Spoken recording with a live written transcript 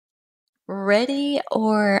Ready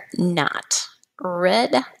or not?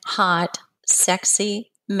 Red hot,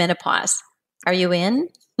 sexy menopause. Are you in?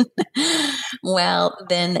 Well,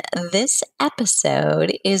 then this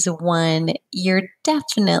episode is one you're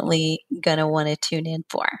definitely going to want to tune in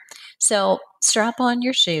for. So strap on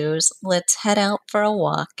your shoes. Let's head out for a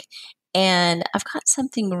walk. And I've got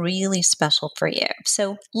something really special for you.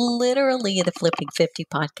 So, literally, the Flipping 50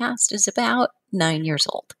 podcast is about 9 years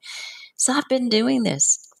old. So I've been doing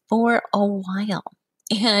this for a while.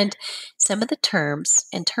 And some of the terms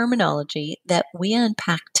and terminology that we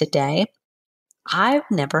unpack today, I've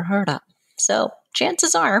never heard of. So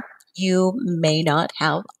chances are you may not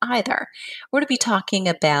have either. We're going to be talking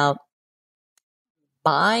about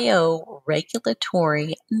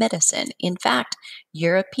bioregulatory medicine. In fact,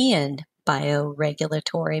 European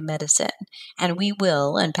bioregulatory medicine. And we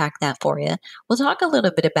will unpack that for you. We'll talk a little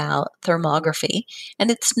bit about thermography. And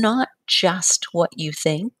it's not just what you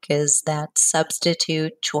think is that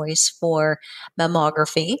substitute choice for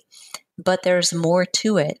mammography, but there's more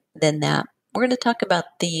to it than that. We're going to talk about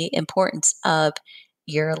the importance of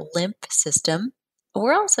your lymph system.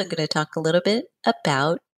 We're also going to talk a little bit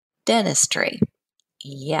about dentistry.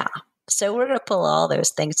 Yeah. So we're going to pull all those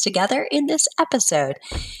things together in this episode.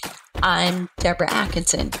 I'm Deborah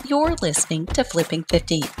Atkinson. You're listening to Flipping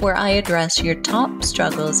 50, where I address your top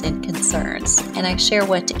struggles and concerns, and I share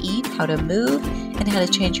what to eat, how to move, and how to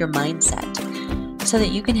change your mindset so that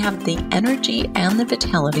you can have the energy and the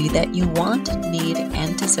vitality that you want, need,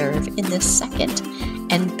 and deserve in this second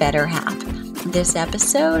and better half. This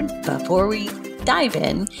episode, before we dive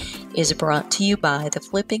in, is brought to you by the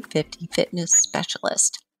Flipping 50 Fitness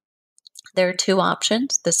Specialist. There are two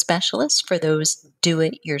options: the specialist for those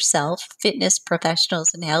do-it-yourself fitness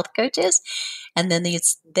professionals and health coaches, and then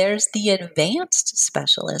there's the advanced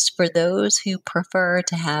specialist for those who prefer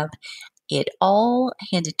to have it all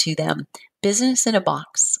handed to them. Business in a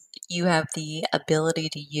box. You have the ability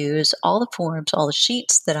to use all the forms, all the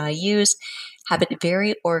sheets that I use, have it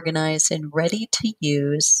very organized and ready to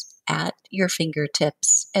use at your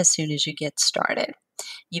fingertips as soon as you get started.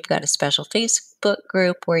 You've got a special Facebook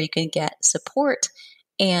group where you can get support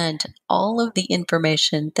and all of the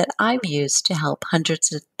information that I've used to help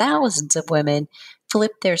hundreds of thousands of women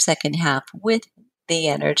flip their second half with the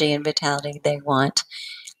energy and vitality they want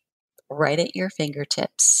right at your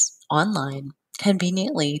fingertips online,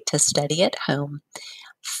 conveniently to study at home,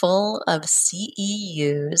 full of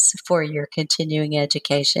CEUs for your continuing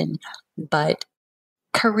education, but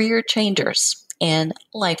career changers and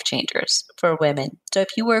life changers for women. So if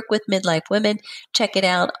you work with midlife women, check it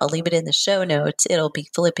out. I'll leave it in the show notes. It'll be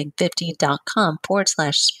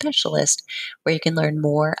flipping50.com/specialist where you can learn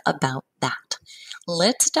more about that.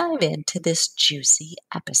 Let's dive into this juicy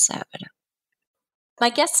episode. My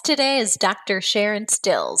guest today is Dr. Sharon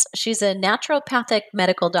Stills. She's a naturopathic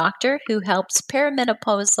medical doctor who helps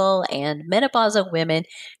perimenopausal and menopausal women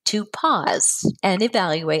to pause and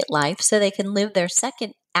evaluate life so they can live their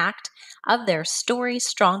second act of their story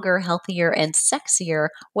stronger, healthier, and sexier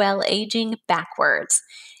while aging backwards.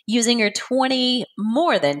 Using her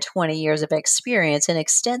more than 20 years of experience and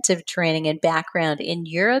extensive training and background in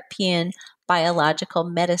European biological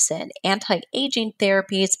medicine, anti-aging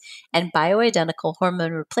therapies, and bioidentical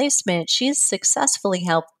hormone replacement, she's successfully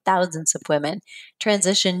helped thousands of women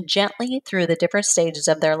transition gently through the different stages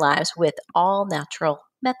of their lives with all natural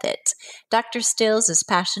methods. Dr. Stills is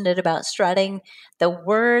passionate about spreading the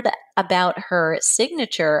word about her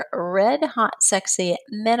signature RED Hot Sexy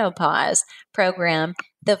Menopause program,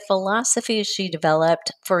 the philosophy she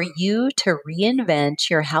developed for you to reinvent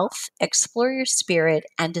your health, explore your spirit,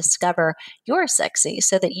 and discover your sexy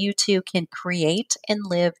so that you too can create and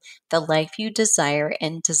live the life you desire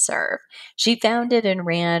and deserve. She founded and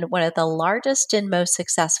ran one of the largest and most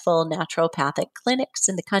successful naturopathic clinics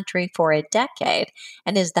in the country for a decade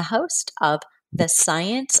and is the host of the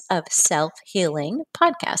Science of Self-Healing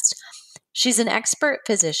podcast. She's an expert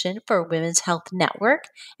physician for Women's Health Network,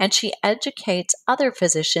 and she educates other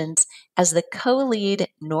physicians as the co-lead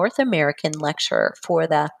North American lecturer for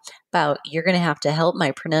you're going to have to help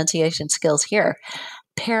my pronunciation skills here,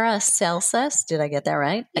 Paracelsus, did I get that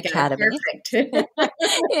right? Academy. Perfect.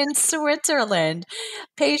 In Switzerland.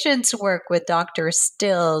 Patients work with Dr.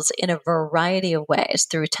 Stills in a variety of ways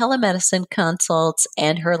through telemedicine consults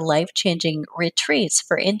and her life-changing retreats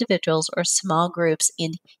for individuals or small groups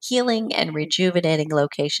in healing and rejuvenating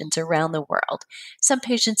locations around the world. Some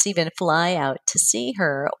patients even fly out to see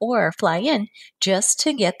her or fly in just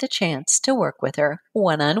to get the chance to work with her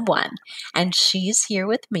one-on-one. And she's here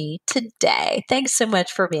with me today. Thanks so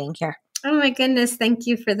much for being here. Oh my goodness. Thank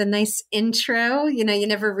you for the nice intro. You know, you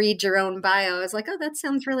never read your own bio. I was like, oh, that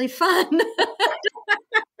sounds really fun.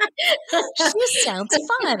 She sounds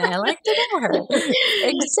fun. I like to know her.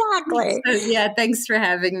 Exactly. So, yeah, thanks for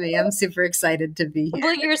having me. I'm super excited to be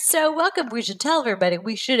Well, here. you're so welcome. We should tell everybody.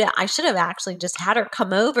 I should have actually just had her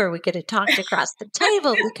come over. We could have talked across the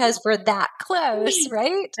table because we're that close,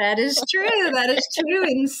 right? That is true. That is true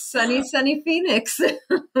in sunny, sunny Phoenix.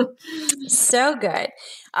 So good.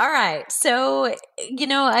 All right. So,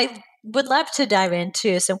 I would love to dive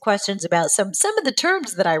into some questions about some of the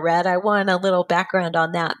terms that I read. I want a little background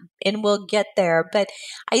on that and we'll get there. But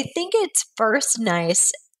I think it's first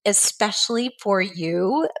nice, especially for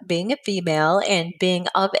you being a female and being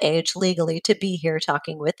of age legally to be here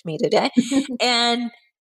talking with me today. And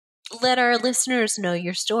let our listeners know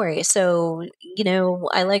your story. So,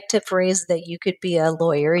 I like to phrase that you could be a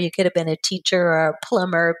lawyer, you could have been a teacher or a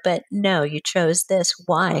plumber, but no, you chose this.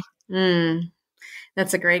 Why? Mm,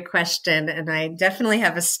 that's a great question. And I definitely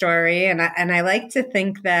have a story. And I like to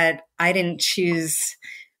think that I didn't choose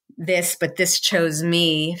this, but this chose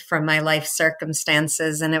me from my life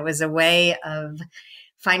circumstances. And it was a way of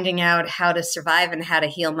finding out how to survive and how to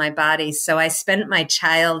heal my body. So I spent my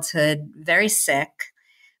childhood very sick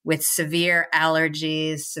with severe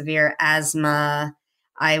allergies, severe asthma.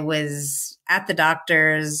 I was at the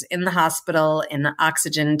doctor's, in the hospital, in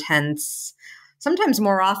oxygen tents, sometimes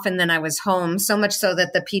more often than I was home, so much so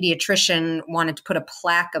that the pediatrician wanted to put a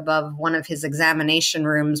plaque above one of his examination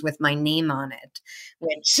rooms with my name on it,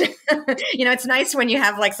 which, it's nice when you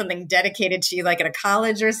have like something dedicated to you, like at a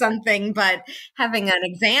college or something, but having an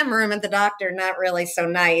exam room at the doctor, not really so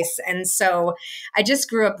nice. And so I just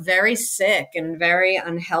grew up very sick and very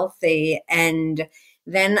unhealthy. And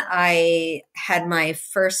then I had my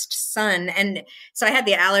first son. And so I had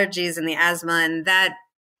the allergies and the asthma, and that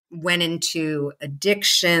went into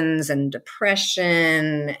addictions and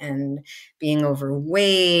depression and being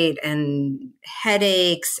overweight and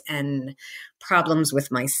headaches and problems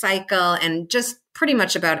with my cycle and just pretty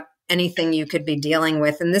much about anything you could be dealing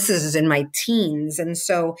with. And this is in my teens. And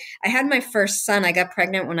so I had my first son. I got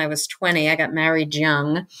pregnant when I was 20. I got married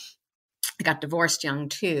young. I got divorced young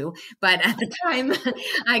too, but at the time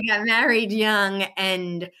I got married young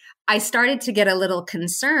and I started to get a little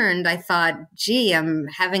concerned. I thought, gee, I'm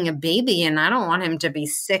having a baby and I don't want him to be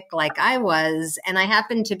sick like I was. And I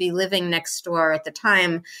happened to be living next door at the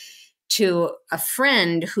time to a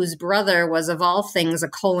friend whose brother was, of all things, a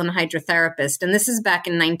colon hydrotherapist. And this is back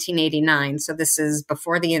in 1989. So this is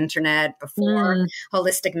before the internet, before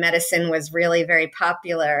holistic medicine was really very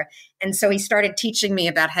popular. And so he started teaching me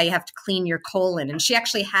about how you have to clean your colon. And she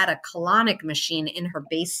actually had a colonic machine in her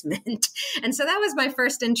basement. And so that was my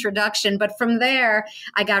first introduction. But from there,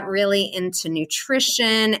 I got really into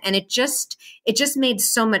nutrition and it just made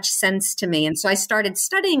so much sense to me. And so I started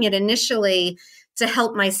studying it initially to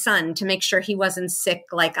help my son, to make sure he wasn't sick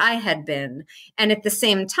like I had been. And at the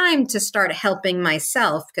same time, to start helping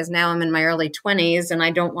myself, because now I'm in my early 20s and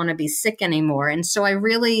I don't want to be sick anymore. And so I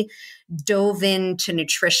really dove into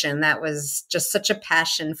nutrition. That was just such a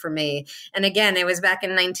passion for me. And again, it was back in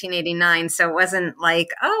 1989. So it wasn't like,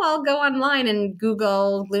 oh, I'll go online and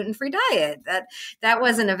Google gluten-free diet. That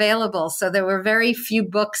wasn't available. So there were very few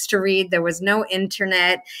books to read. There was no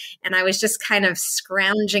internet. And I was just kind of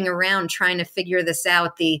scrounging around trying to figure this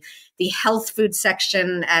out. The health food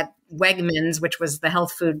section at Wegmans, which was the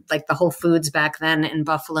health food, like the Whole Foods back then in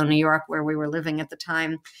Buffalo, New York, where we were living at the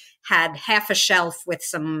time, had half a shelf with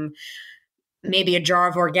maybe a jar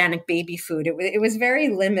of organic baby food. It was very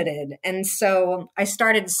limited. And so I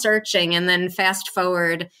started searching, and then fast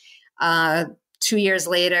forward 2 years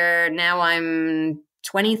later, now I'm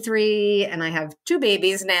 23 and I have 2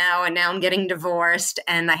 babies now, and now I'm getting divorced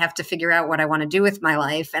and I have to figure out what I want to do with my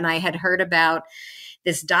life. And I had heard about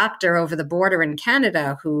this doctor over the border in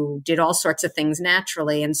Canada who did all sorts of things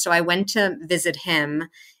naturally. And so I went to visit him.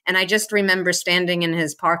 And I just remember standing in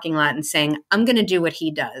his parking lot and saying, I'm going to do what he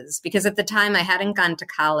does. Because at the time I hadn't gone to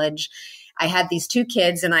college. I had these 2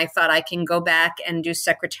 kids and I thought I can go back and do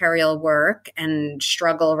secretarial work and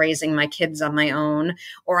struggle raising my kids on my own,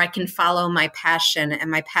 or I can follow my passion. And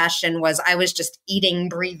my passion was I was just eating,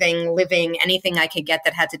 breathing, living, anything I could get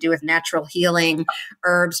that had to do with natural healing,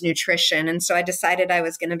 herbs, nutrition. And so I decided I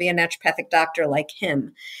was going to be a naturopathic doctor like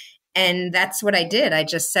him. And that's what I did. I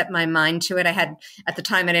just set my mind to it. At the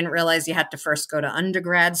time, I didn't realize you had to first go to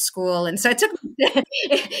undergrad school. And so it took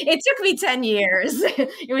me 10 years.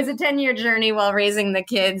 It was a 10-year journey while raising the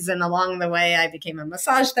kids. And along the way, I became a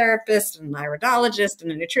massage therapist and an iridologist and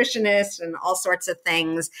a nutritionist and all sorts of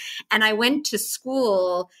things. And I went to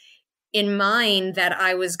school in mind that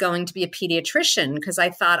I was going to be a pediatrician because I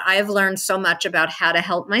thought I've learned so much about how to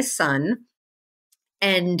help my son.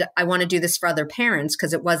 And I want to do this for other parents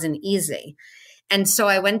because it wasn't easy. And so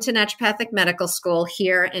I went to Naturopathic Medical School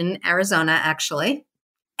here in Arizona, actually.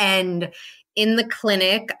 And in the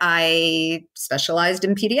clinic, I specialized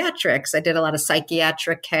in pediatrics. I did a lot of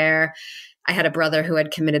psychiatric care. I had a brother who had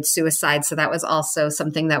committed suicide, so that was also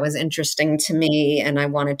something that was interesting to me, and I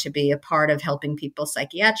wanted to be a part of helping people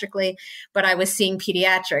psychiatrically, but I was seeing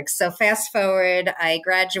pediatrics. So fast forward, I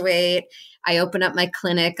graduate, I open up my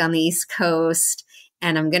clinic on the East Coast,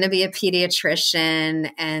 and I'm going to be a pediatrician,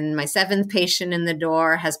 and my 7th patient in the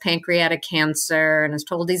door has pancreatic cancer and is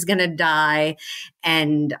told he's going to die,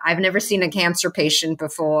 and I've never seen a cancer patient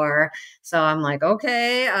before. So I'm like,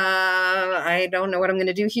 okay, I don't know what I'm going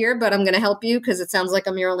to do here, but I'm going to help you because it sounds like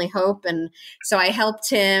I'm your only hope. And so I helped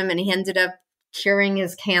him, and he ended up curing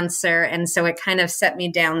his cancer. And so it kind of set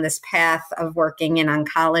me down this path of working in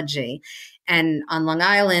oncology. And on Long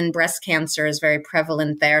Island, breast cancer is very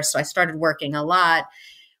prevalent there. So I started working a lot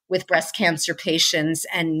with breast cancer patients.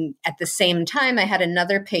 And at the same time, I had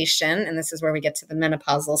another patient, and this is where we get to the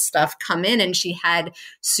menopausal stuff, come in, and she had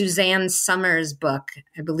Suzanne Summers' book.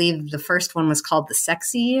 I believe the first one was called The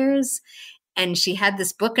Sexiers. And she had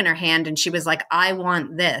this book in her hand, and she was like, I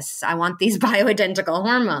want this. I want these bioidentical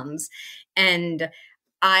hormones. And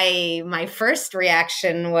my first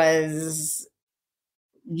reaction was,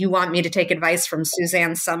 you want me to take advice from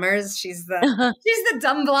Suzanne Summers? She's the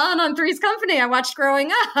dumb blonde on Three's Company I watched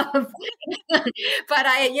growing up. But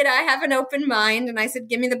I have an open mind, and I said,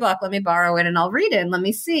 give me the book, let me borrow it, and I'll read it, and let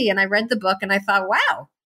me see. And I read the book, and I thought, wow,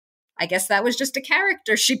 I guess that was just a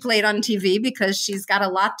character she played on TV because she's got a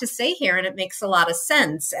lot to say here, and it makes a lot of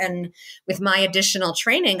sense. And with my additional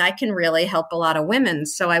training, I can really help a lot of women.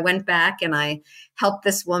 So I went back and I helped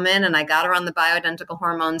this woman, and I got her on the bioidentical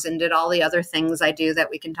hormones and did all the other things I do that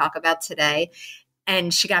we can talk about today.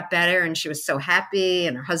 And she got better, and she was so happy,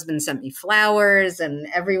 and her husband sent me flowers, and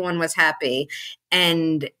everyone was happy.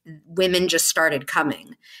 And women just started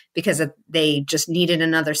coming because they just needed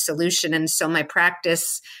another solution. And so my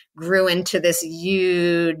practice grew into this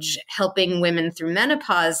huge helping women through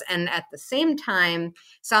menopause. And at the same time,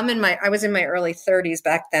 so I was in my early 30s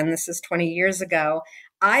back then. This is 20 years ago.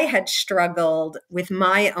 I had struggled with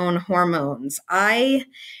my own hormones. I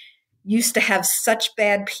used to have such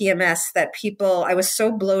bad PMS that I was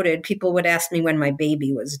so bloated, people would ask me when my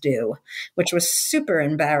baby was due, which was super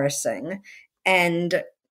embarrassing. And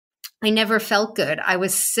I never felt good. I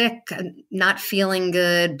was sick, not feeling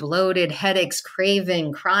good, bloated, headaches,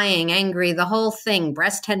 craving, crying, angry, the whole thing,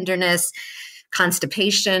 breast tenderness,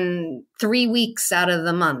 constipation, 3 weeks out of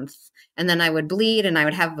the month. And then I would bleed, and I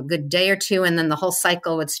would have a good day or two, and then the whole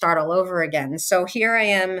cycle would start all over again. So here I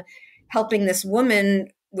am helping this woman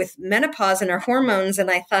with menopause and her hormones. And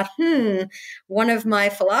I thought, one of my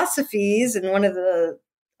philosophies and one of the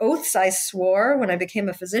oaths I swore when I became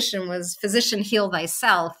a physician was physician, heal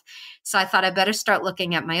thyself. So I thought I better start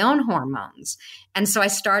looking at my own hormones. And so I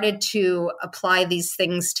started to apply these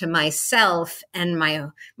things to myself, and my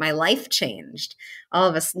life changed.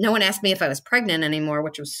 No one asked me if I was pregnant anymore,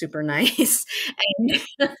 which was super nice.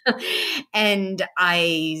 And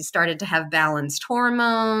I started to have balanced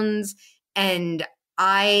hormones. And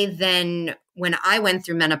when I went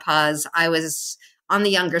through menopause, I was on the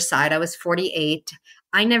younger side. I was 48.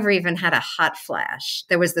 I never even had a hot flash.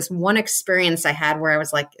 There was this one experience I had where I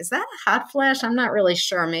was like, is that a hot flash? I'm not really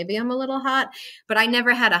sure. Maybe I'm a little hot, but I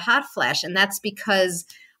never had a hot flash. And that's because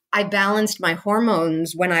I balanced my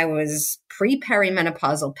hormones when I was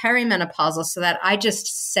perimenopausal, so that I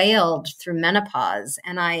just sailed through menopause.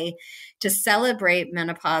 And to celebrate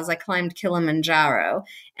menopause, I climbed Kilimanjaro,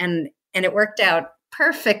 and it worked out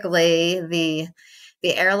perfectly.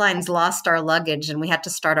 The airlines lost our luggage, and we had to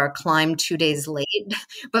start our climb 2 days late.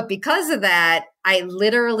 But because of that, I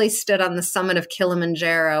literally stood on the summit of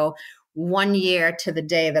Kilimanjaro 1 year to the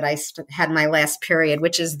day that I had my last period,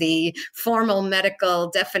 which is the formal medical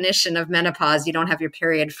definition of menopause. You don't have your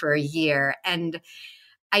period for a year. And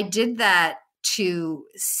I did that to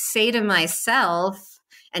say to myself,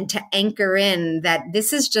 and to anchor in that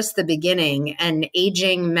this is just the beginning, and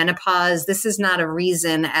aging, menopause, this is not a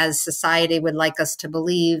reason, as society would like us to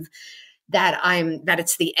believe, that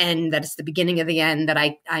it's the end, that it's the beginning of the end, that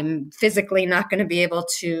I'm physically not going to be able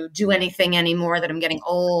to do anything anymore, that I'm getting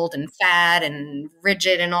old and fat and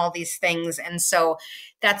rigid and all these things. And so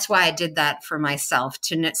that's why I did that for myself,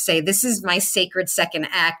 to say, this is my sacred second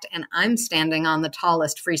act, and I'm standing on the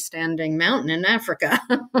tallest freestanding mountain in Africa.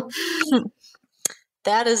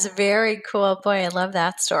 That is very cool. Boy, I love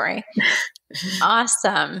that story.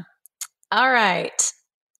 Awesome. All right.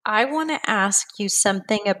 I want to ask you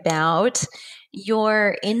something about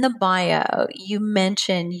in the bio, you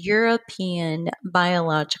mentioned European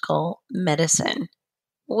biological medicine.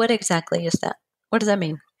 What exactly is that? What does that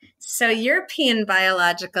mean? So, European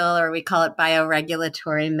biological, or we call it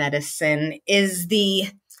bioregulatory medicine, it's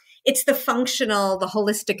the functional, the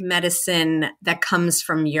holistic medicine that comes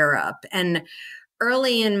from Europe. And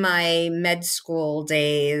early in my med school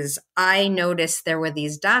days, I noticed there were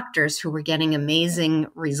these doctors who were getting amazing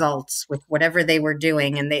results with whatever they were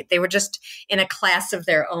doing. And they were just in a class of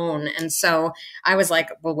their own. And so I was like,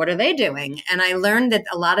 well, what are they doing? And I learned that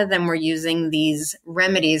a lot of them were using these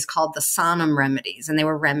remedies called the Sonum remedies, and they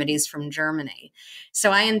were remedies from Germany.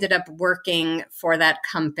 So I ended up working for that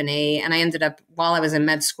company. And I ended up, while I was in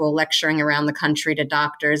med school, lecturing around the country to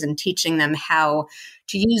doctors and teaching them how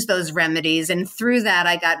to use those remedies. And through that,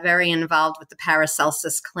 I got very involved with the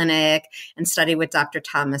Paracelsus Clinic and studied with Dr.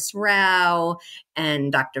 Thomas Rao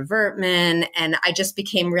and Dr. Vertman. And I just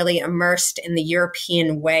became really immersed in the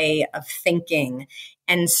European way of thinking.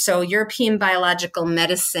 And so European biological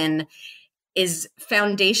medicine is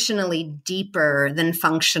foundationally deeper than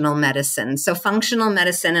functional medicine. So functional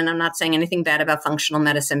medicine, and I'm not saying anything bad about functional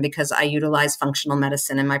medicine because I utilize functional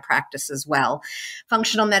medicine in my practice as well.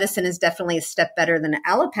 Functional medicine is definitely a step better than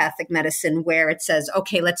allopathic medicine, where it says,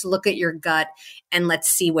 okay, let's look at your gut and let's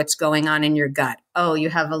see what's going on in your gut. Oh, you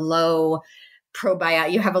have a low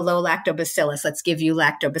probiotic, you have a low lactobacillus. Let's give you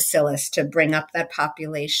lactobacillus to bring up that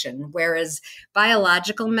population. Whereas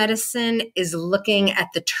biological medicine is looking at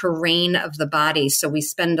the terrain of the body. So we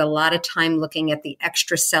spend a lot of time looking at the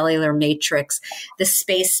extracellular matrix, the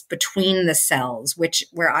space between the cells,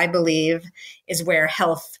 where I believe is where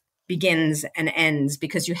health begins and ends,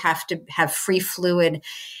 because you have to have free fluid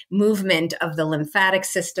movement of the lymphatic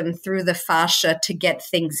system through the fascia to get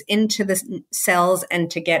things into the cells and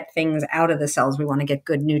to get things out of the cells. We want to get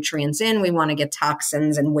good nutrients in, we want to get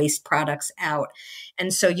toxins and waste products out.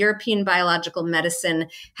 And so European biological medicine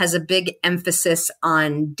has a big emphasis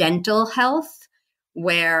on dental health,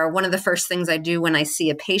 where one of the first things I do when I see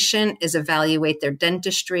a patient is evaluate their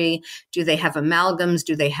dentistry. Do they have amalgams?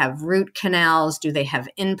 Do they have root canals? Do they have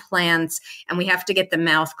implants? And we have to get the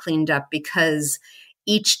mouth cleaned up, because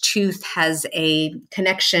each tooth has a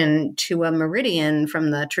connection to a meridian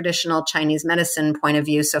from the traditional Chinese medicine point of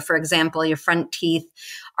view. So, for example, your front teeth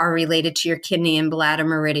are related to your kidney and bladder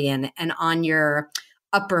meridian. And on your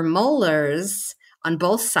upper molars, on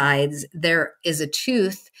both sides, there is a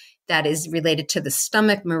tooth that is related to the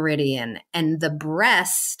stomach meridian, and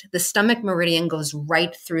the stomach meridian goes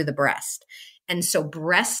right through the breast. And so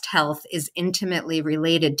breast health is intimately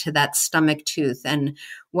related to that stomach tooth. And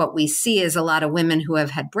what we see is a lot of women who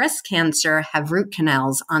have had breast cancer have root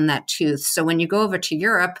canals on that tooth. So when you go over to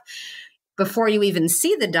Europe, before you even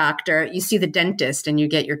see the doctor, you see the dentist and you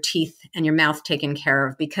get your teeth and your mouth taken care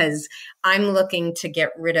of, because I'm looking to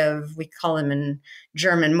get rid of, we call them in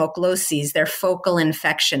German, Mokloses. They're focal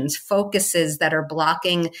infections, focuses that are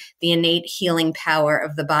blocking the innate healing power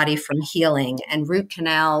of the body from healing. And root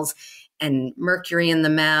canals and mercury in the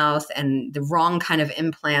mouth and the wrong kind of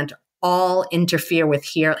implant all interfere with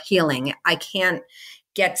healing. I can't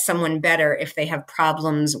get someone better if they have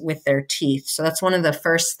problems with their teeth. So that's one of the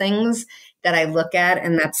first things that I look at.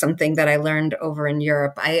 And that's something that I learned over in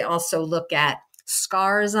Europe. I also look at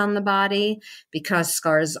scars on the body, because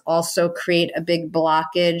scars also create a big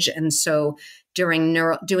blockage. And so doing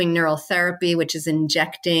neural therapy, which is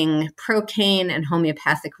injecting procaine and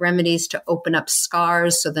homeopathic remedies to open up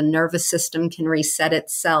scars so the nervous system can reset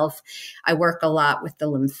itself. I work a lot with the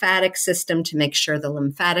lymphatic system to make sure the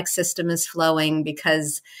lymphatic system is flowing,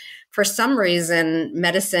 because for some reason,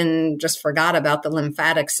 medicine just forgot about the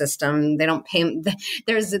lymphatic system. They don't pay.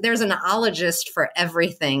 There's an ologist for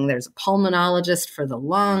everything. There's a pulmonologist for the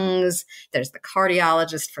lungs. There's the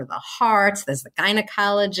cardiologist for the heart. There's the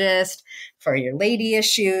gynecologist for your lady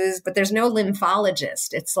issues, but there's no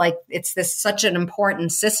lymphologist. It's such an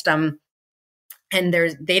important system, and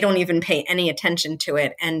they don't even pay any attention to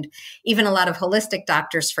it. And even a lot of holistic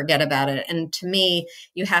doctors forget about it. And to me,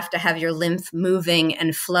 you have to have your lymph moving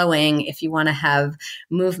and flowing if you want to have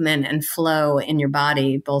movement and flow in your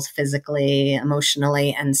body, both physically,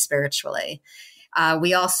 emotionally, and spiritually.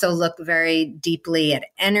 We also look very deeply at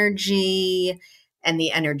energy and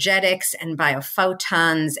the energetics and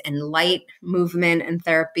biophotons and light movement and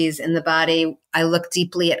therapies in the body. I look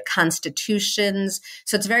deeply at constitutions.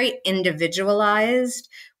 So it's very individualized,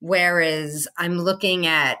 whereas I'm looking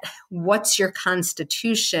at what's your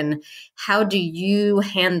constitution? How do you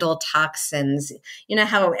handle toxins? You know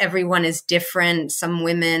how everyone is different. Some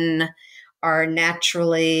women are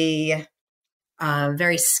naturally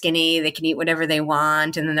very skinny. They can eat whatever they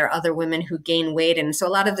want. And then there are other women who gain weight. And so a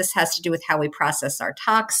lot of this has to do with how we process our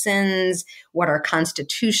toxins, what our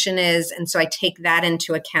constitution is. And so I take that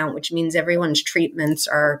into account, which means everyone's treatments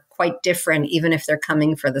are quite different, even if they're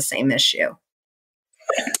coming for the same issue.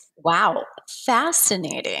 Wow.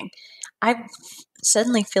 Fascinating. I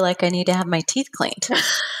suddenly feel like I need to have my teeth cleaned.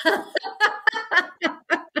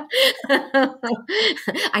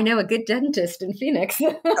 I know a good dentist in Phoenix.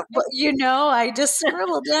 Well, I just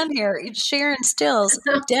scribbled down here, it's Sharon Stills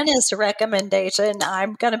dentist recommendation.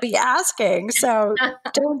 I'm going to be asking, so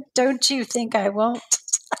don't you think I won't?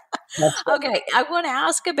 Okay, I want to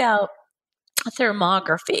ask about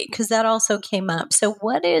thermography because that also came up. So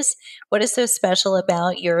what is so special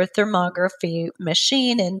about your thermography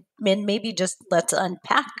machine, and maybe just let's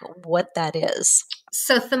unpack what that is.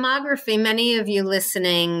 So thermography, many of you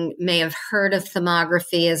listening may have heard of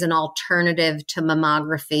thermography as an alternative to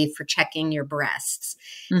mammography for checking your breasts.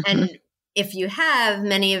 Mm-hmm. And if you have,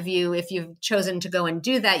 many of you, if you've chosen to go and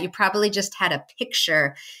do that, you probably just had a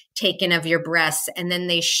picture taken of your breasts and then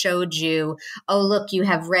they showed you, oh, look, you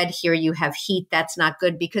have red here, you have heat, that's not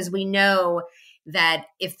good, because we know that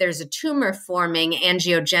if there's a tumor forming,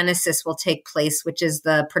 angiogenesis will take place, which is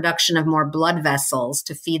the production of more blood vessels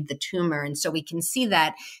to feed the tumor. And so we can see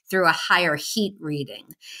that through a higher heat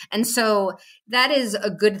reading. And so that is a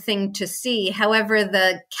good thing to see. However,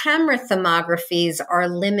 the camera thermographies are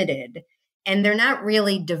limited and they're not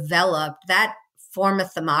really developed. That form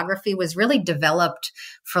of thermography was really developed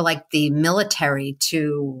for like the military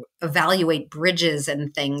to evaluate bridges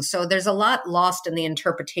and things. So there's a lot lost in the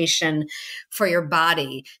interpretation for your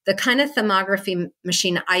body. The kind of thermography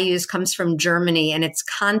machine I use comes from Germany and it's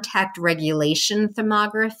contact regulation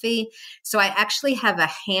thermography. So I actually have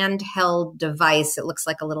a handheld device. It looks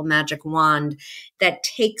like a little magic wand that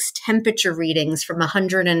takes temperature readings from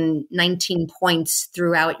 119 points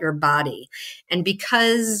throughout your body. And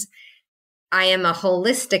because I am a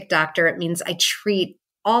holistic doctor, it means I treat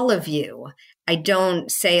all of you. I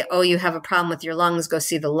don't say, oh, you have a problem with your lungs, go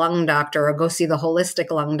see the lung doctor or go see the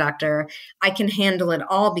holistic lung doctor. I can handle it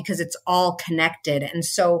all because it's all connected. And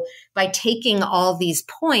so by taking all these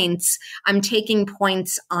points, I'm taking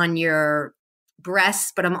points on your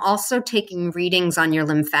breasts, but I'm also taking readings on your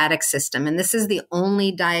lymphatic system. And this is the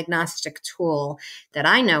only diagnostic tool that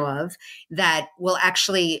I know of that will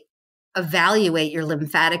actually evaluate your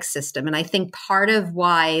lymphatic system. And I think part of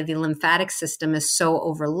why the lymphatic system is so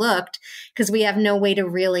overlooked, because we have no way to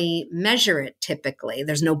really measure it typically.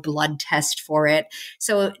 There's no blood test for it.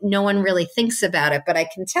 So no one really thinks about it. But I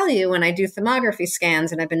can tell you when I do thermography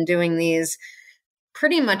scans, and I've been doing these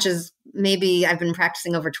pretty much as maybe I've been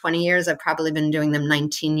practicing over 20 years, I've probably been doing them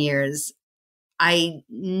 19 years. I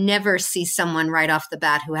never see someone right off the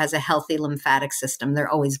bat who has a healthy lymphatic system. They're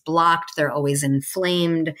always blocked. They're always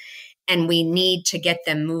inflamed. And we need to get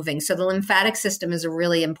them moving. So the lymphatic system is a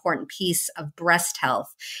really important piece of breast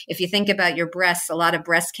health. If you think about your breasts, a lot of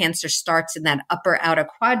breast cancer starts in that upper outer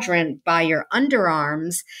quadrant by your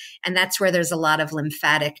underarms, and that's where there's a lot of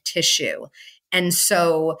lymphatic tissue. And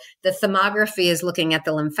so the thermography is looking at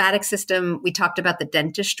the lymphatic system. We talked about the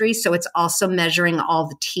dentistry. So it's also measuring all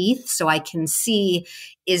the teeth. So I can see,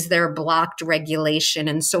 is there blocked regulation?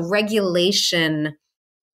 And so regulation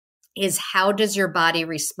is how does your body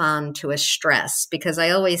respond to a stress? Because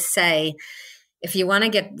I always say, if you want to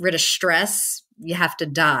get rid of stress, you have to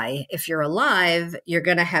die. If you're alive, you're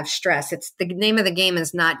going to have stress. It's the name of the game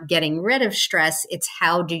is not getting rid of stress. It's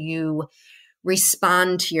how do you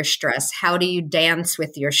respond to your stress? How do you dance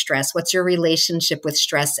with your stress? What's your relationship with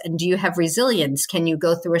stress? And do you have resilience? Can you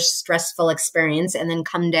go through a stressful experience and then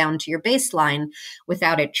come down to your baseline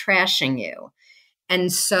without it trashing you?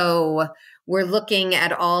 And so we're looking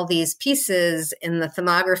at all these pieces in the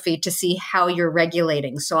thermography to see how you're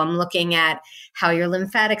regulating. So I'm looking at how your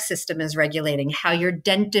lymphatic system is regulating, how your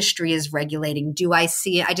dentistry is regulating. I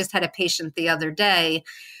just had a patient the other day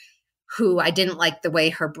who I didn't like the way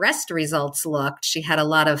her breast results looked. She had a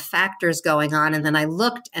lot of factors going on. And then I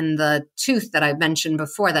looked and the tooth that I mentioned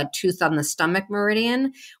before, that tooth on the stomach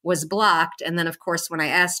meridian was blocked. And then of course, when I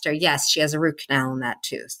asked her, yes, she has a root canal in that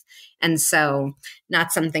tooth. And so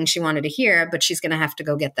not something she wanted to hear, but she's going to have to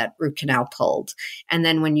go get that root canal pulled. And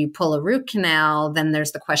then when you pull a root canal, then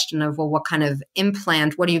there's the question of, well, what kind of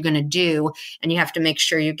implant, what are you going to do? And you have to make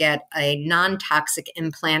sure you get a non-toxic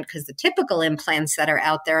implant because the typical implants that are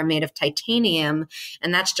out there are made of titanium,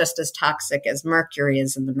 and that's just as toxic as mercury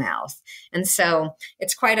is in the mouth. And so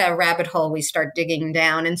it's quite a rabbit hole we start digging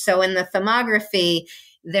down. And so in the thermography,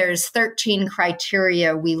 there's 13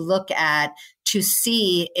 criteria we look at to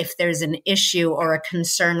see if there's an issue or a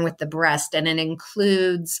concern with the breast. And it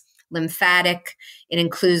includes lymphatic. It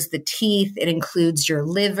includes the teeth. It includes your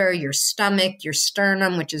liver, your stomach, your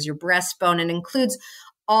sternum, which is your breastbone. It includes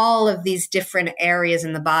all of these different areas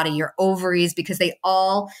in the body, your ovaries, because they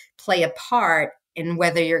all play a part in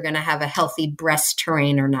whether you're going to have a healthy breast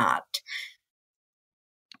terrain or not.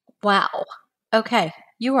 Wow. Okay.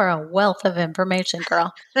 You are a wealth of information,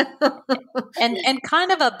 girl. And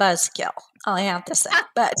kind of a buzzkill, I have to say.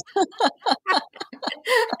 But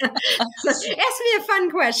Ask me a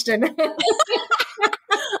fun question.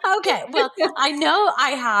 okay, well, I know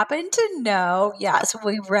I happen to know, yes,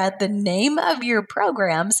 we read the name of your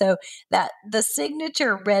program, so that the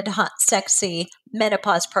signature Red Hot Sexy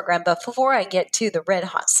Menopause program. But before I get to the Red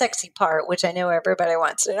Hot Sexy part, which I know everybody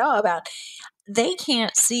wants to know about, they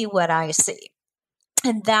can't see what I see.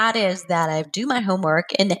 And that is that I do my homework.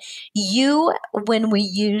 And you, when we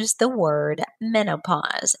use the word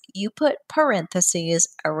menopause, you put parentheses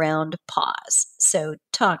around pause. So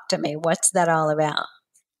talk to me. What's that all about?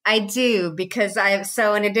 I do, because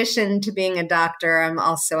so in addition to being a doctor, I'm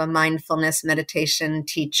also a mindfulness meditation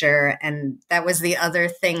teacher. And that was the other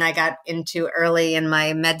thing I got into early in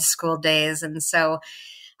my med school days. And so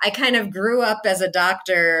I kind of grew up as a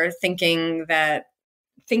doctor thinking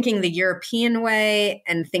the European way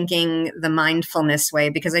and thinking the mindfulness way,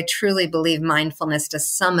 because I truly believe mindfulness does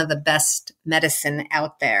some of the best medicine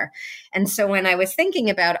out there. And so when I was thinking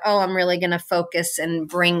about, I'm really going to focus and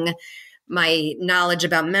bring my knowledge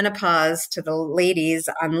about menopause to the ladies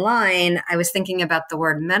online, I was thinking about the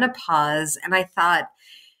word menopause. And I thought,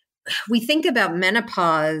 we think about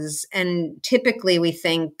menopause and typically we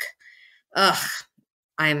think, ugh,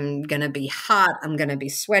 I'm going to be hot. I'm going to be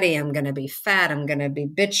sweaty. I'm going to be fat. I'm going to be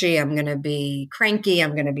bitchy. I'm going to be cranky.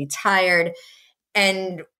 I'm going to be tired.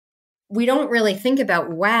 And we don't really think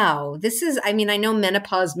about, wow, I know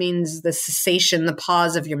menopause means the cessation, the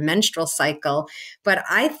pause of your menstrual cycle, but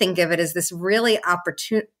I think of it as this really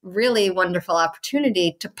wonderful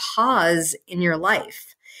opportunity to pause in your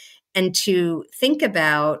life and to think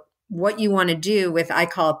about what you want to do with, I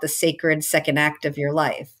call it the sacred second act of your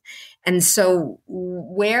life. And so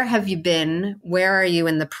where have you been? Where are you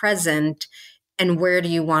in the present? And where do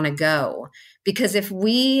you want to go? Because if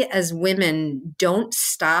we as women don't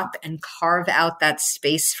stop and carve out that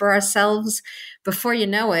space for ourselves, before you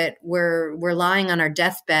know it, we're lying on our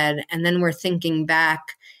deathbed and then we're thinking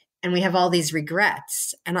back and we have all these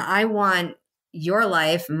regrets. And I want your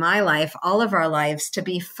life, my life, all of our lives to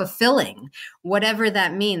be fulfilling, whatever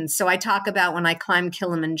that means. So I talk about when I climb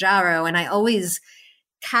Kilimanjaro, and I always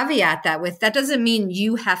caveat that with, that doesn't mean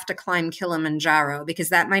you have to climb Kilimanjaro, because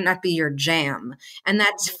that might not be your jam. And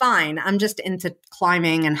that's fine. I'm just into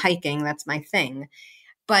climbing and hiking. That's my thing.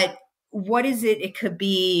 But what is it? It could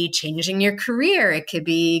be changing your career. It could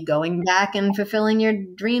be going back and fulfilling your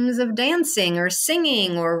dreams of dancing or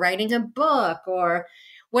singing or writing a book or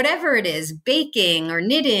whatever it is, baking or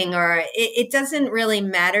knitting, or it doesn't really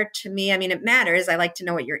matter to me. I mean, it matters. I like to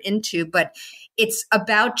know what you're into, but it's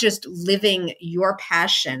about just living your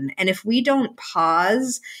passion. And if we don't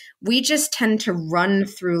pause, we just tend to run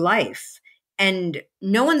through life. And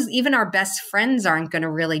even our best friends aren't going to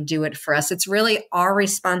really do it for us. It's really our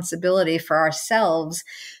responsibility for ourselves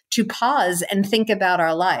to pause and think about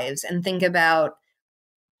our lives and think about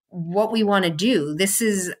what we want to do. This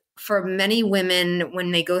is for many women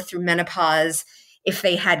when they go through menopause. If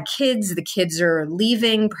they had kids, the kids are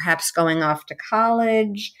leaving, perhaps going off to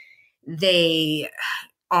college. They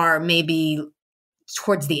are maybe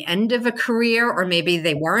towards the end of a career, or maybe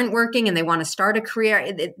they weren't working and they want to start a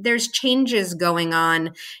career. There's changes going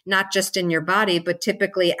on, not just in your body, but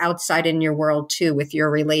typically outside in your world too, with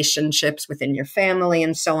your relationships within your family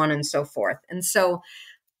and so on and so forth. And so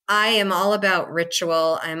I am all about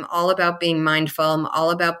ritual. I'm all about being mindful. I'm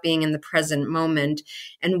all about being in the present moment.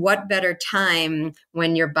 And what better time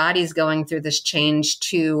when your body's going through this change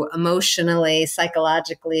to emotionally,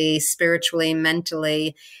 psychologically, spiritually,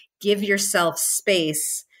 mentally give yourself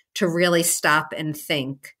space to really stop and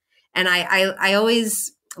think. And I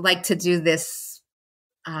always like to do this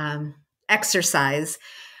exercise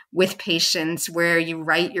with patients where you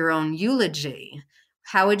write your own eulogy.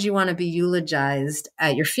 How would you want to be eulogized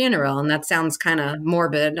at your funeral? And that sounds kind of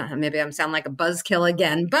morbid. Maybe I sound like a buzzkill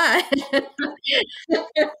again, but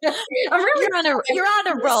You're on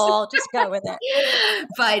a roll. Just go with it.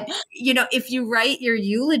 But, if you write your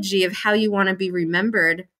eulogy of how you want to be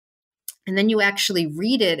remembered, and then you actually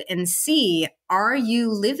read it and see, are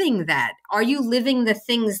you living that? Are you living the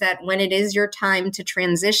things that when it is your time to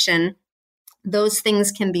transition, those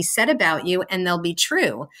things can be said about you and they'll be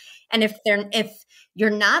true? And if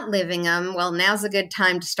you're not living them, well, now's a good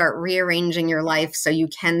time to start rearranging your life so you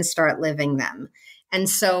can start living them. And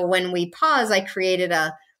so when we pause, I created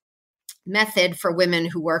a method for women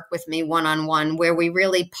who work with me one-on-one where we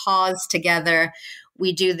really pause together.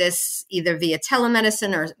 We do this either via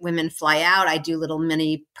telemedicine or women fly out. I do little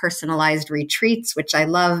mini personalized retreats, which I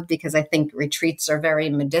love because I think retreats are very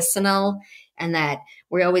medicinal, and that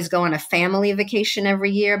we always go on a family vacation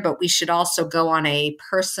every year, but we should also go on a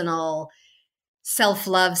personal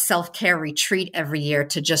self-love, self-care retreat every year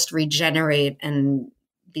to just regenerate and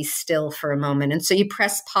be still for a moment. And so you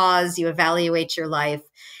press pause, you evaluate your life.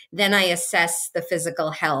 Then I assess the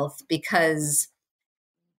physical health, because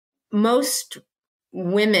most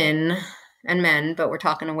women and men, but we're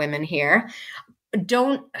talking to women here,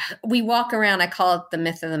 we walk around, I call it the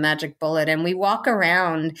myth of the magic bullet. And we walk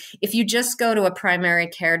around, if you just go to a primary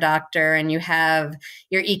care doctor and you have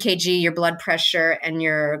your EKG, your blood pressure, and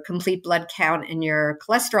your complete blood count and your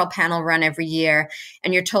cholesterol panel run every year,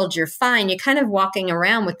 and you're told you're fine, you're kind of walking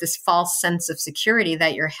around with this false sense of security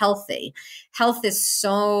that you're healthy. Health is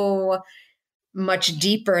so much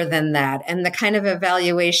deeper than that. And the kind of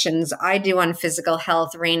evaluations I do on physical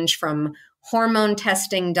health range from hormone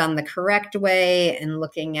testing done the correct way and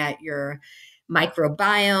looking at your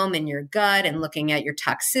microbiome in your gut and looking at your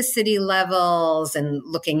toxicity levels and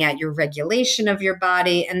looking at your regulation of your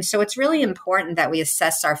body. And so it's really important that we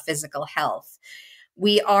assess our physical health.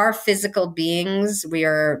 We are physical beings. We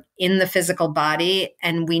are in the physical body,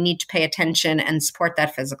 and we need to pay attention and support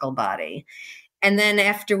that physical body. And then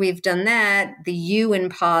after we've done that, the U in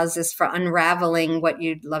pause is for unraveling what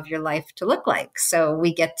you'd love your life to look like. So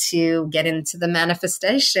we get to get into the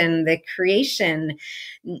manifestation, the creation.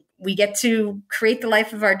 We get to create the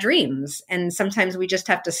life of our dreams. And sometimes we just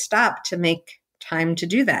have to stop to make time to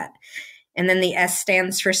do that. And then the S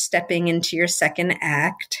stands for stepping into your second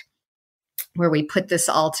act, where we put this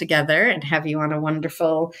all together and have you on a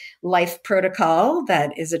wonderful life protocol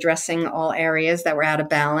that is addressing all areas that were out of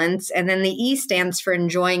balance. And then the E stands for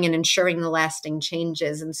enjoying and ensuring the lasting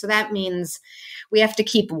changes. And so that means we have to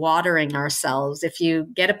keep watering ourselves. If you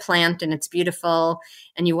get a plant and it's beautiful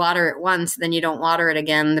and you water it once, then you don't water it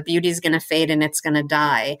again, the beauty's going to fade and it's going to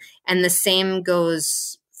die. And the same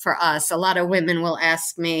goes for us. A lot of women will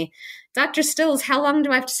ask me, Dr. Stills, how long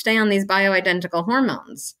do I have to stay on these bioidentical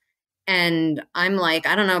hormones? And I'm like,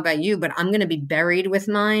 I don't know about you, but I'm going to be buried with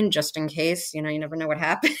mine just in case, you never know what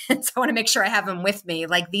happens. I want to make sure I have them with me.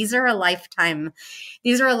 Like these are a lifetime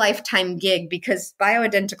gig, because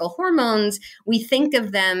bioidentical hormones, we think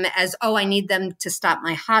of them as, oh, I need them to stop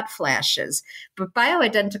my hot flashes. But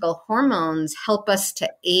bioidentical hormones help us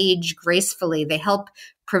to age gracefully. They help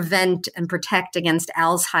prevent and protect against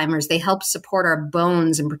Alzheimer's. They help support our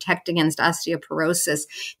bones and protect against osteoporosis.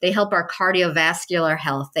 They help our cardiovascular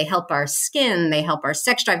health. They help our skin. They help our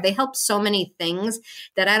sex drive. They help so many things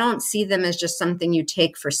that I don't see them as just something you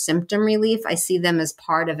take for symptom relief. I see them as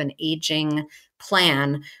part of an aging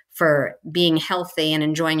plan for being healthy and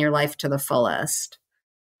enjoying your life to the fullest.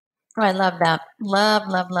 Oh, I love that. Love,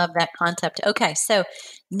 love, love that concept. Okay, so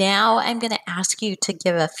now I'm going to ask you to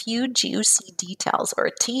give a few juicy details or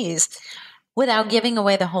tease without giving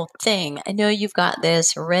away the whole thing. I know you've got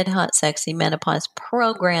this RED Hot Sexy Menopause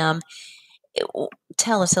program.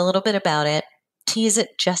 Tell us a little bit about it. Tease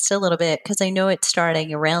it just a little bit, because I know it's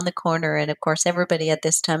starting around the corner. And of course, everybody at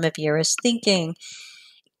this time of year is thinking,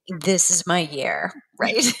 this is my year,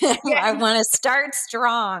 right? I want to start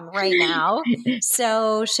strong right now.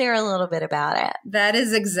 So share a little bit about it. That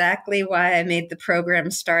is exactly why I made the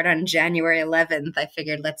program start on January 11th. I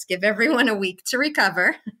figured let's give everyone a week to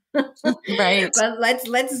recover. Right. But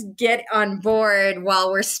let's get on board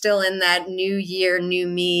while we're still in that new year, new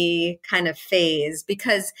me kind of phase,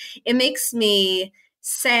 because it makes me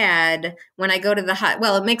sad when I go to the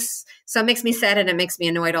it makes me sad and it makes me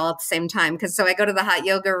annoyed all at the same time. So I go to the hot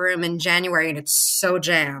yoga room in January and it's so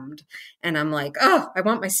jammed. And I'm like, oh, I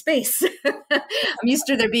want my space. I'm used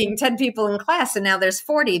to there being 10 people in class and now there's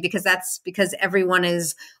 40, that's because everyone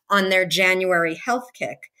is on their January health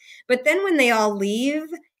kick. But then when they all leave,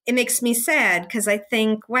 it makes me sad, because I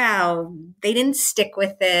think, wow, they didn't stick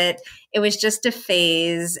with it. It was just a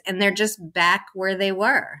phase and they're just back where they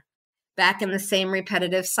were. Back in the same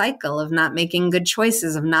repetitive cycle of not making good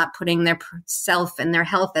choices, of not putting their self and their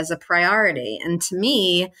health as a priority. And to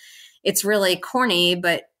me, it's really corny,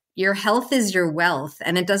 but your health is your wealth.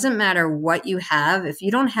 And it doesn't matter what you have. If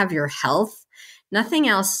you don't have your health, nothing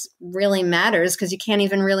else really matters, because you can't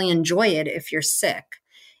even really enjoy it if you're sick.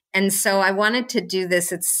 And so I wanted to do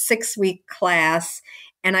this. It's a 6-week class.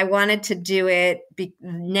 And I wanted to do it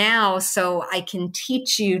now so I can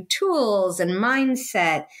teach you tools and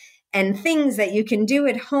mindset and things that you can do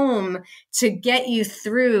at home to get you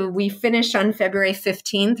through. We finish on February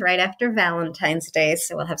 15th, right after Valentine's Day.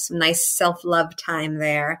 So we'll have some nice self-love time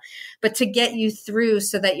there. But to get you through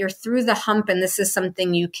so that you're through the hump, and this is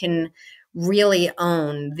something you can really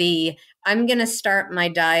own. The I'm going to start my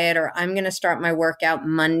diet or I'm going to start my workout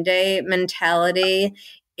Monday mentality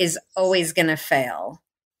is always going to fail.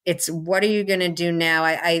 It's what are you going to do now?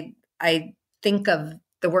 I think of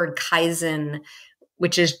the word Kaizen,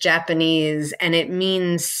 which is Japanese, and it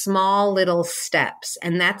means small little steps.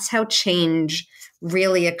 And that's how change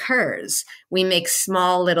really occurs. We make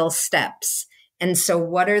small little steps. And so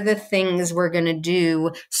what are the things we're going to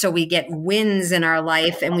do so we get wins in our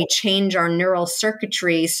life and we change our neural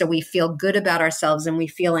circuitry so we feel good about ourselves and we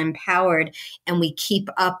feel empowered and we keep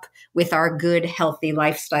up with our good, healthy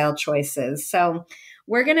lifestyle choices. So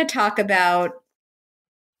we're going to talk about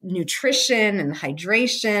nutrition and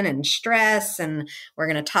hydration and stress, and we're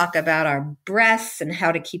going to talk about our breasts and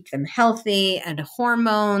how to keep them healthy and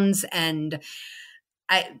hormones. And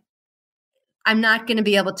I'm not going to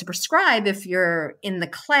be able to prescribe if you're in the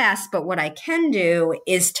class, but what I can do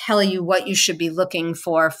is tell you what you should be looking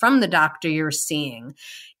for from the doctor you're seeing,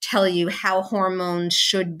 tell you how hormones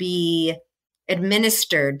should be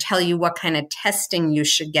administered, tell you what kind of testing you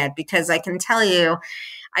should get, because I can tell you,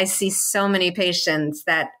 I see so many patients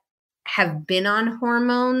that have been on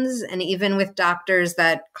hormones, and even with doctors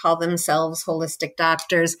that call themselves holistic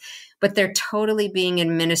doctors, but they're totally being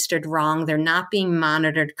administered wrong. They're not being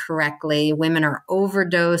monitored correctly. Women are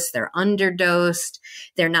overdosed. They're underdosed.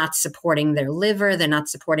 They're not supporting their liver. They're not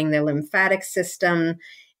supporting their lymphatic system.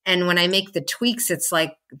 And when I make the tweaks, it's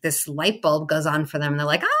like this light bulb goes on for them. They're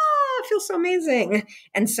like, I feel so amazing.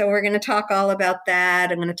 And so we're going to talk all about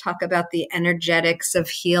that. I'm going to talk about the energetics of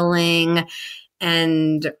healing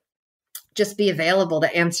and just be available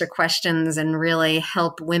to answer questions and really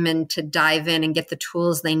help women to dive in and get the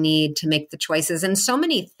tools they need to make the choices. And so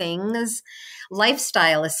many things.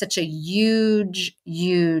 Lifestyle is such a huge,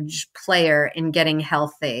 huge player in getting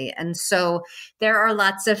healthy. And so there are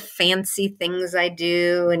lots of fancy things I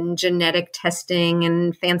do and genetic testing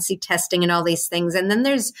and fancy testing and all these things. And then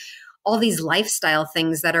there's all these lifestyle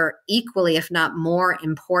things that are equally, if not more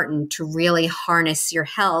important to really harness your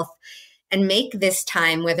health and make this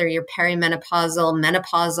time, whether you're perimenopausal,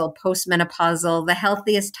 menopausal, postmenopausal, the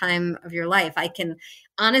healthiest time of your life. I can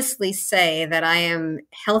honestly say that I am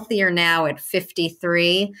healthier now at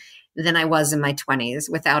 53 than I was in my 20s,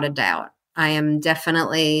 without a doubt. I am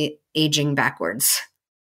definitely aging backwards.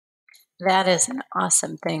 That is an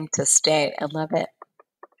awesome thing to state. I love it.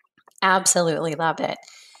 Absolutely love it.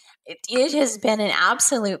 It has been an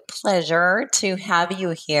absolute pleasure to have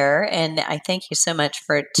you here. And I thank you so much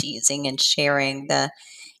for teasing and sharing the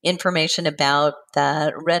information about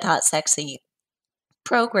the Red Hot Sexy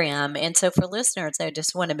program. And so for listeners, I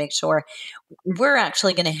just want to make sure we're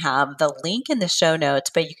actually going to have the link in the show notes,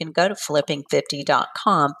 but you can go to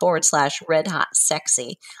flipping50.com/red hot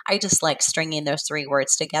sexy. I just like stringing those three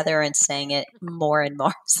words together and saying it more and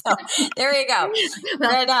more. So there you go.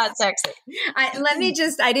 Red Hot Sexy. I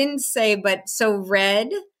didn't say, but so red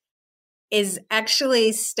is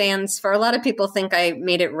actually stands for, a lot of people think I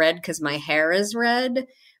made it red because my hair is red.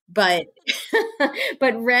 But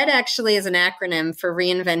RED actually is an acronym for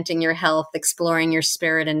reinventing your health, exploring your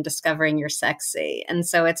spirit, and discovering your sexy. And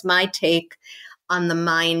so it's my take on the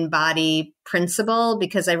mind-body principle,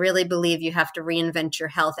 because I really believe you have to reinvent your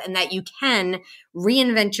health, and that you can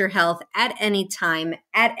reinvent your health at any time,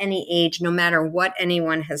 at any age, no matter what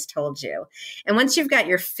anyone has told you. And once you've got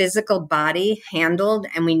your physical body handled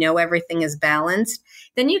and we know everything is balanced,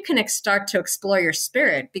 then you can start to explore your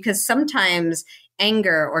spirit, because sometimes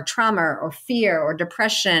anger or trauma or fear or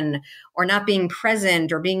depression or not being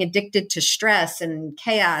present or being addicted to stress and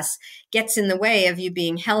chaos gets in the way of you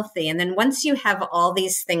being healthy. And then once you have all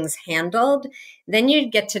these things handled, then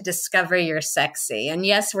you get to discover your sexy. And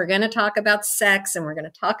yes, we're going to talk about sex, and we're going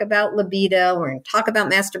to talk about libido. We're going to talk about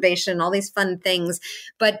masturbation, all these fun things.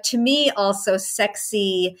 But to me, also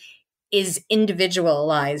sexy is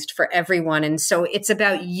individualized for everyone. And so it's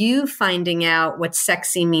about you finding out what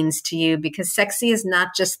sexy means to you, because sexy is not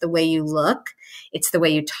just the way you look. It's the way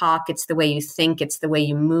you talk. It's the way you think. It's the way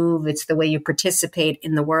you move. It's the way you participate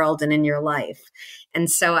in the world and in your life.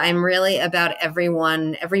 And so I'm really about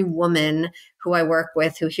everyone, every woman who I work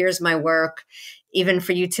with, who hears my work, even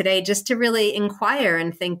for you today, just to really inquire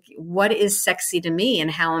and think, what is sexy to me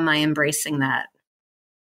and how am I embracing that?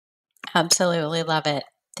 Absolutely love it.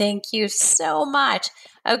 Thank you so much.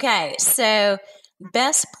 Okay, so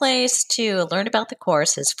best place to learn about the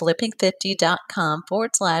course is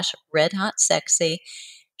flipping50.com/red hot sexy.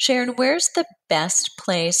 Sharon, where's the best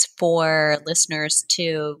place for listeners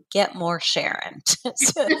to get more Sharon,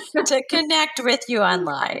 to connect with you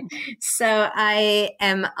online? So I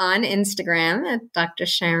am on Instagram at Dr.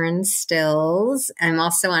 Sharon Stills. I'm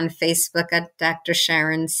also on Facebook at Dr.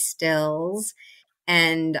 Sharon Stills.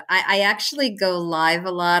 And I actually go live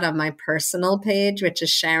a lot on my personal page, which is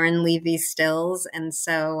Sharon Levy Stills. And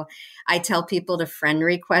so I tell people to friend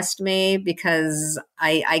request me because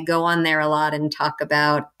I go on there a lot and talk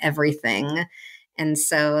about everything. And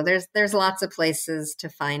so there's lots of places to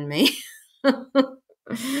find me.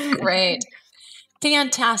 Great.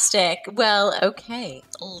 Fantastic. Well, okay,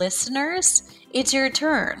 listeners, it's your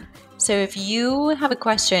turn. So if you have a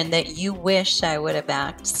question that you wish I would have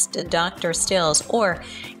asked Dr. Stills, or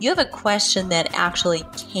you have a question that actually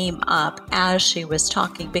came up as she was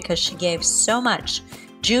talking because she gave so much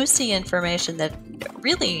juicy information that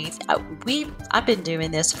really, I've been doing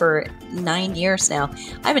this for 9 years now.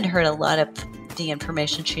 I haven't heard a lot of the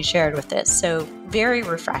information she shared with us. So very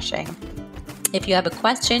refreshing. If you have a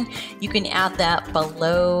question, you can add that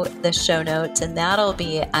below the show notes, and that'll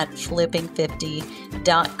be at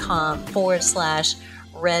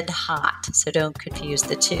flipping50.com/red hot. So don't confuse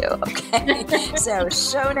the two, okay? So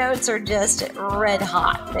show notes are just red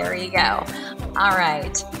hot. There you go. All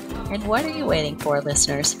right. And what are you waiting for,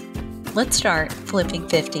 listeners? Let's start flipping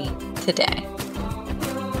 50 today.